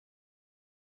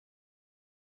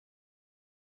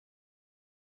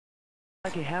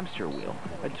Like a hamster wheel,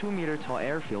 a 2-meter-tall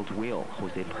air-filled wheel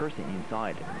holds a person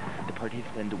inside. The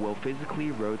participant will physically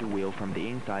roll the wheel from the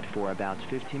inside for about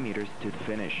 50 meters to the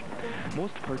finish.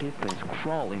 Most participants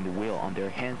crawl in the wheel on their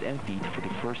hands and feet for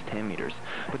the first 10 meters,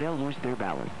 but they'll lose their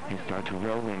balance and start to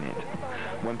roll in it.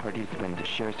 One participant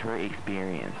shares her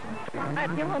experience.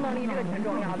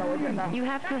 You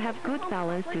have to have good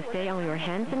balance to stay on your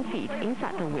hands and feet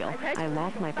inside the wheel. I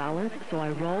lost my balance, so I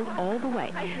rolled all the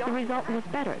way. The result was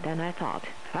better than I thought.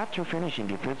 After finishing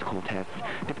the physical tests,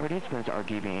 the participants are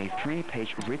given a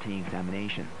 3-page written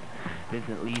examination.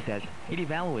 Vincent Lee says it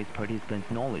evaluates participants'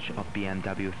 knowledge of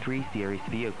BMW 3 Series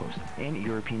vehicles and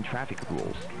European traffic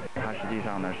rules.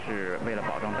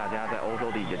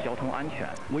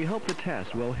 We hope the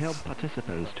test will help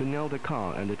participants to know the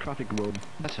car and the traffic rules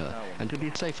better and to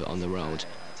be safer on the road.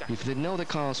 If they know the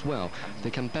cars well, they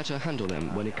can better handle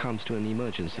them when it comes to an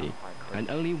emergency. And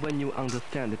only when you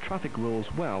understand the traffic rules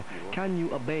well can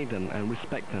you obey them and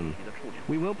respect them.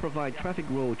 We will provide traffic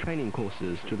rule training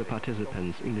courses to the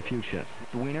participants in the future.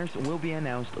 The winners will be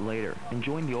announced later and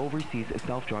join the overseas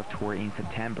self-drive tour in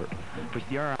September. For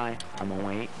CRI, I'm on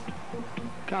Wei.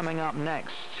 Coming up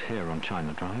next, here on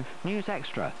China Drive, News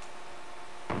Extra.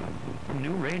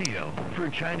 New radio for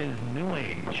China's new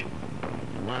age.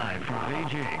 Live from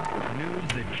Beijing,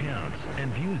 news that counts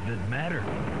and views that matter.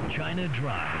 China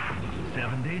Drive,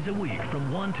 7 days a week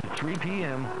from 1 to 3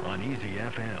 p.m. on Easy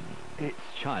FM. It's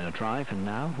China Drive, and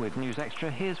now with News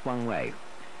Extra, here's One Way.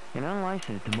 An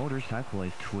unlicensed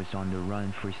motorcyclist was on the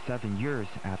run for 7 years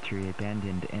after he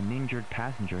abandoned an injured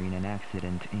passenger in an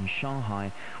accident in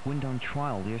Shanghai windom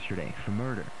trial yesterday for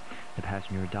murder. The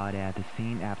passenger died at the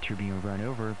scene after being run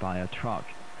over by a truck.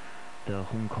 The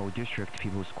Hongkou District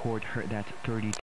People's Court heard that 32